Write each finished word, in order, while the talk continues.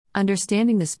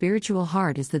Understanding the spiritual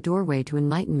heart is the doorway to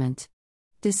enlightenment.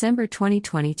 December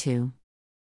 2022.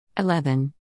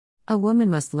 11. A woman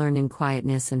must learn in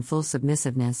quietness and full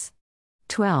submissiveness.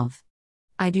 12.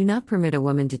 I do not permit a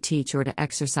woman to teach or to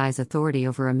exercise authority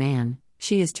over a man,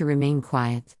 she is to remain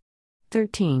quiet.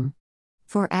 13.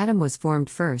 For Adam was formed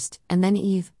first, and then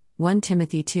Eve, 1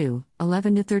 Timothy 2,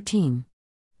 11-13.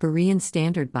 Berean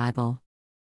Standard Bible.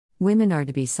 Women are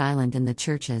to be silent in the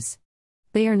churches.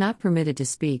 They are not permitted to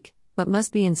speak, but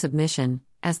must be in submission,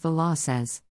 as the law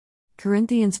says.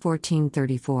 Corinthians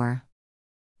 14:34.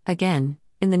 Again,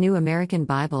 in the New American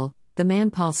Bible, the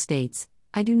man Paul states,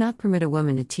 I do not permit a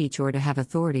woman to teach or to have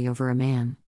authority over a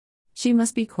man. She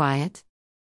must be quiet.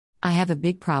 I have a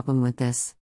big problem with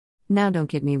this. Now don't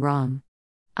get me wrong.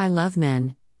 I love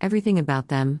men, everything about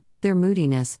them, their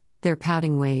moodiness, their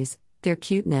pouting ways, their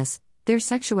cuteness, their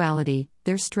sexuality,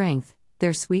 their strength,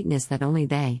 their sweetness that only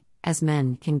they, as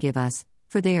men, can give us,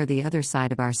 for they are the other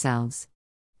side of ourselves.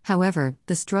 However,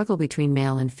 the struggle between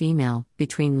male and female,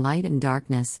 between light and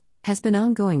darkness, has been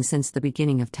ongoing since the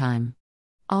beginning of time.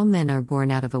 All men are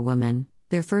born out of a woman,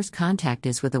 their first contact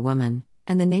is with a woman,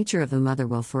 and the nature of the mother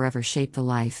will forever shape the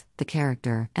life, the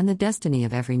character, and the destiny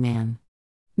of every man.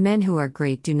 Men who are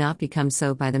great do not become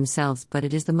so by themselves, but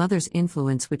it is the mother's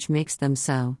influence which makes them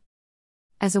so.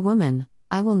 As a woman,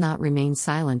 I will not remain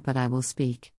silent, but I will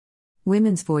speak.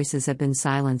 Women's voices have been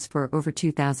silenced for over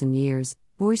 2,000 years,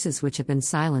 voices which have been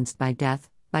silenced by death,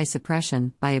 by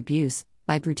suppression, by abuse,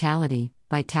 by brutality,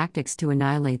 by tactics to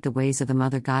annihilate the ways of the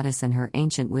Mother Goddess and her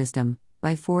ancient wisdom,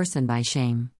 by force and by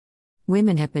shame.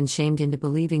 Women have been shamed into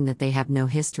believing that they have no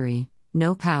history,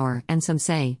 no power, and some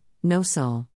say, no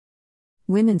soul.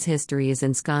 Women's history is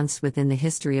ensconced within the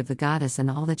history of the goddess and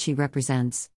all that she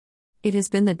represents. It has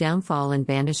been the downfall and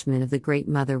banishment of the Great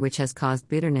Mother which has caused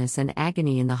bitterness and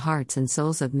agony in the hearts and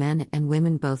souls of men and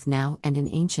women both now and in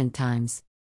ancient times.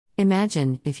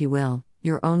 Imagine, if you will,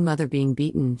 your own mother being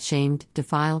beaten, shamed,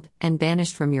 defiled, and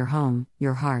banished from your home,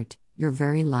 your heart, your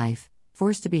very life,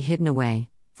 forced to be hidden away,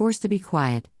 forced to be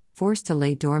quiet, forced to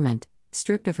lay dormant,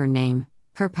 stripped of her name,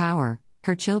 her power,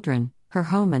 her children, her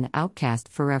home, and outcast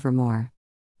forevermore.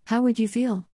 How would you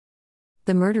feel?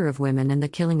 The murder of women and the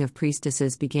killing of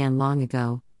priestesses began long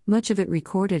ago, much of it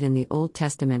recorded in the Old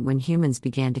Testament when humans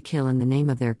began to kill in the name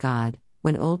of their God,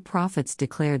 when old prophets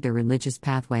declared their religious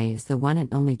pathway as the one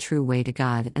and only true way to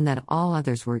God and that all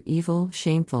others were evil,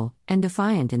 shameful, and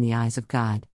defiant in the eyes of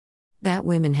God. That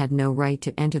women had no right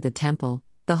to enter the temple,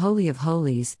 the Holy of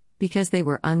Holies, because they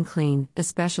were unclean,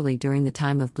 especially during the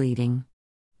time of bleeding.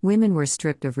 Women were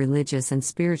stripped of religious and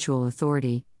spiritual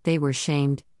authority, they were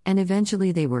shamed, and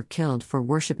eventually they were killed for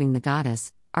worshipping the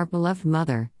goddess, our beloved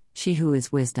mother, she who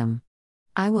is wisdom.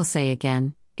 I will say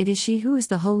again, it is she who is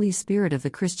the Holy Spirit of the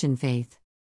Christian faith.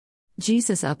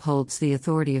 Jesus upholds the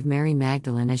authority of Mary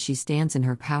Magdalene as she stands in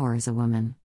her power as a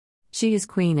woman. She is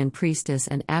queen and priestess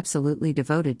and absolutely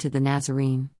devoted to the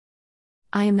Nazarene.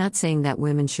 I am not saying that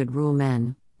women should rule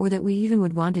men, or that we even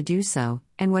would want to do so,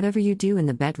 and whatever you do in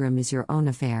the bedroom is your own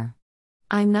affair.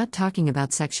 I am not talking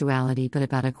about sexuality but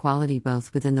about equality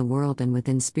both within the world and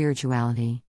within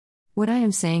spirituality. What I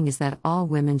am saying is that all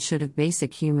women should have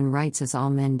basic human rights as all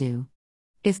men do.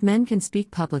 If men can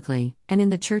speak publicly, and in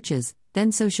the churches,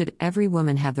 then so should every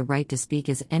woman have the right to speak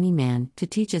as any man, to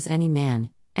teach as any man,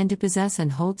 and to possess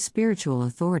and hold spiritual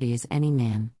authority as any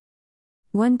man.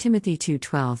 1 Timothy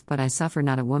 2:12 But I suffer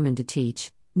not a woman to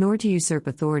teach, nor to usurp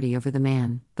authority over the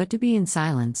man, but to be in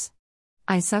silence.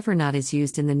 I suffer not is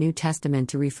used in the New Testament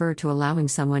to refer to allowing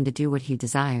someone to do what he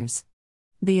desires.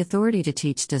 The authority to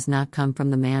teach does not come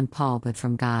from the man Paul but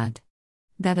from God.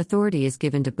 That authority is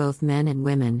given to both men and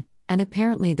women, and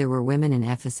apparently there were women in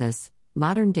Ephesus,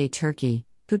 modern-day Turkey,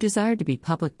 who desired to be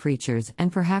public preachers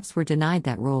and perhaps were denied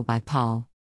that role by Paul.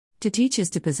 To teach is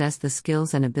to possess the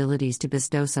skills and abilities to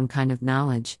bestow some kind of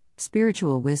knowledge,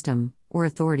 spiritual wisdom, or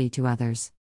authority to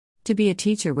others. To be a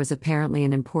teacher was apparently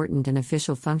an important and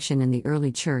official function in the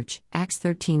early church, Acts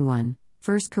 13:1,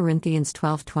 1 Corinthians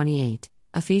 12:28,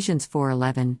 Ephesians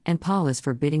 4:11, and Paul is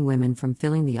forbidding women from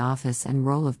filling the office and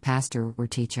role of pastor or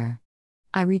teacher.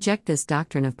 I reject this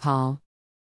doctrine of Paul.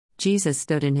 Jesus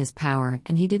stood in his power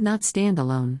and he did not stand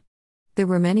alone. There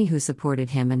were many who supported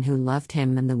him and who loved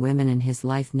him, and the women in his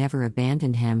life never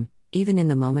abandoned him, even in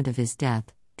the moment of his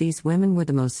death. These women were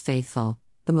the most faithful,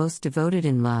 the most devoted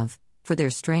in love, for their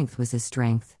strength was his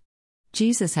strength.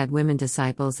 Jesus had women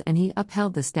disciples and he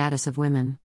upheld the status of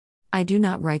women. I do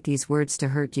not write these words to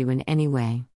hurt you in any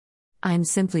way. I am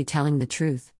simply telling the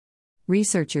truth.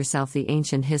 Research yourself the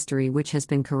ancient history which has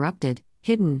been corrupted,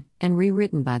 hidden, and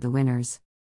rewritten by the winners.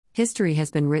 History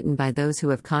has been written by those who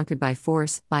have conquered by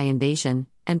force, by invasion,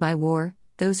 and by war,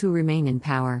 those who remain in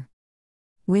power.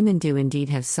 Women do indeed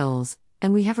have souls,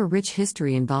 and we have a rich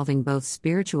history involving both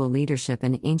spiritual leadership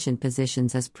and ancient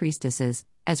positions as priestesses,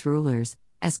 as rulers,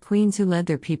 as queens who led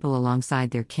their people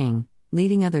alongside their king,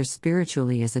 leading others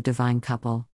spiritually as a divine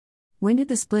couple. When did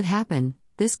the split happen,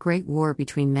 this great war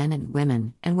between men and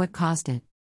women, and what caused it?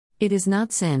 It is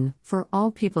not sin, for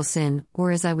all people sin,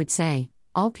 or as I would say,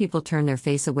 all people turn their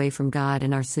face away from God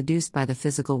and are seduced by the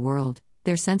physical world,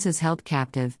 their senses held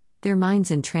captive, their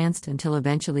minds entranced until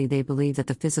eventually they believe that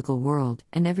the physical world,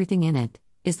 and everything in it,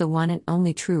 is the one and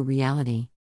only true reality.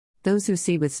 Those who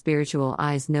see with spiritual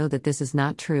eyes know that this is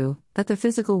not true, that the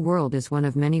physical world is one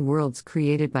of many worlds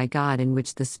created by God in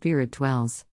which the Spirit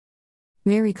dwells.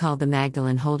 Mary called the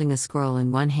Magdalene holding a scroll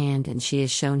in one hand, and she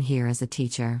is shown here as a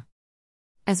teacher.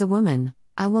 As a woman,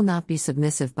 I will not be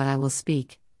submissive, but I will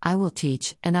speak, I will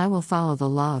teach, and I will follow the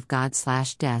law of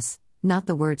God/Des, not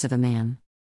the words of a man.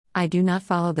 I do not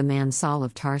follow the man Saul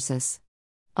of Tarsus.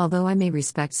 Although I may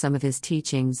respect some of his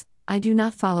teachings, I do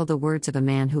not follow the words of a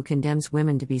man who condemns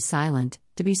women to be silent,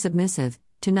 to be submissive,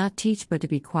 to not teach but to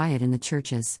be quiet in the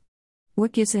churches.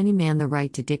 What gives any man the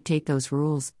right to dictate those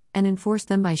rules, and enforce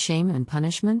them by shame and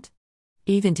punishment?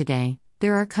 Even today,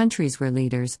 there are countries where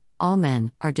leaders, all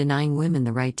men, are denying women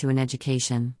the right to an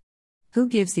education. Who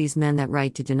gives these men that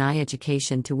right to deny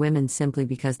education to women simply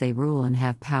because they rule and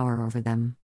have power over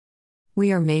them?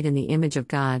 We are made in the image of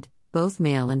God, both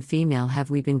male and female have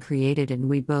we been created, and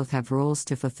we both have roles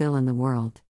to fulfill in the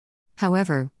world.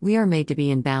 However, we are made to be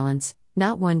in balance,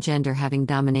 not one gender having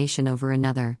domination over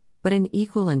another, but in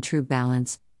equal and true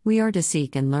balance. We are to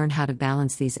seek and learn how to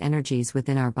balance these energies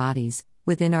within our bodies,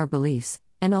 within our beliefs,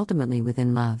 and ultimately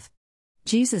within love.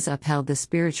 Jesus upheld the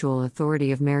spiritual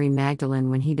authority of Mary Magdalene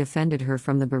when he defended her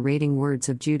from the berating words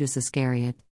of Judas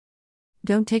Iscariot.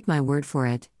 Don't take my word for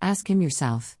it, ask him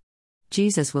yourself.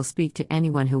 Jesus will speak to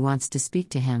anyone who wants to speak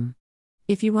to him.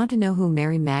 If you want to know who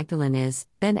Mary Magdalene is,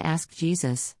 then ask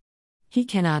Jesus. He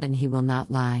cannot and he will not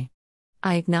lie.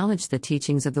 I acknowledge the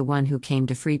teachings of the one who came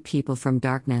to free people from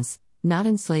darkness, not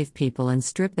enslave people and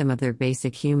strip them of their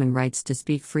basic human rights to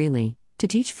speak freely, to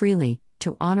teach freely,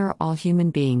 to honor all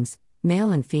human beings,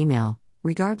 male and female,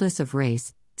 regardless of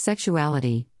race,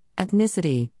 sexuality,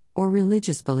 ethnicity, or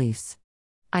religious beliefs.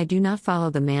 I do not follow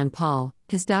the man Paul,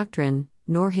 his doctrine,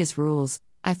 nor his rules.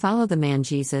 I follow the man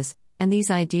Jesus, and these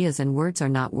ideas and words are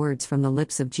not words from the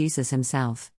lips of Jesus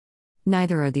himself.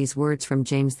 Neither are these words from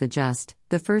James the Just,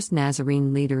 the first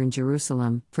Nazarene leader in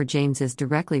Jerusalem, for James is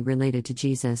directly related to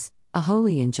Jesus, a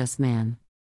holy and just man.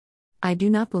 I do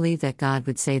not believe that God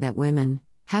would say that women,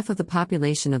 half of the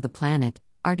population of the planet,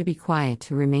 are to be quiet,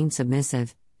 to remain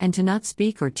submissive, and to not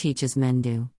speak or teach as men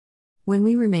do. When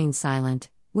we remain silent,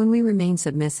 when we remain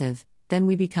submissive, then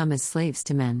we become as slaves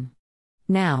to men.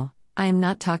 Now, I am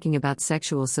not talking about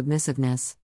sexual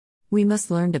submissiveness. We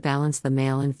must learn to balance the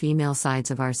male and female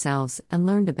sides of ourselves and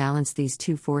learn to balance these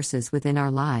two forces within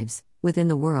our lives, within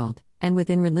the world, and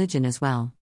within religion as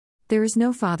well. There is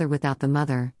no father without the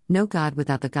mother, no God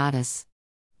without the goddess.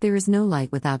 There is no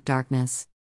light without darkness.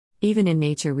 Even in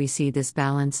nature we see this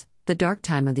balance, the dark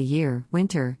time of the year,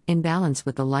 winter, in balance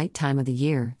with the light time of the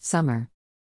year, summer.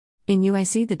 In you I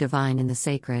see the divine and the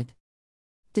sacred.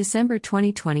 December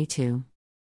 2022.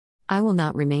 I will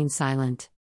not remain silent.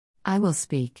 I will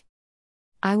speak.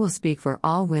 I will speak for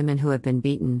all women who have been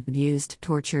beaten, abused,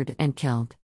 tortured, and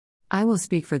killed. I will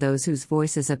speak for those whose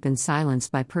voices have been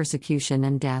silenced by persecution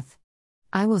and death.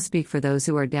 I will speak for those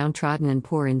who are downtrodden and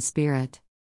poor in spirit.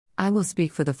 I will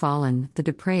speak for the fallen, the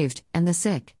depraved, and the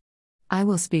sick. I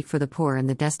will speak for the poor and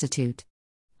the destitute.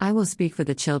 I will speak for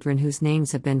the children whose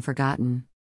names have been forgotten.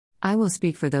 I will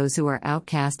speak for those who are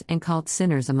outcast and called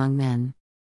sinners among men.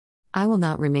 I will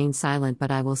not remain silent,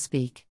 but I will speak.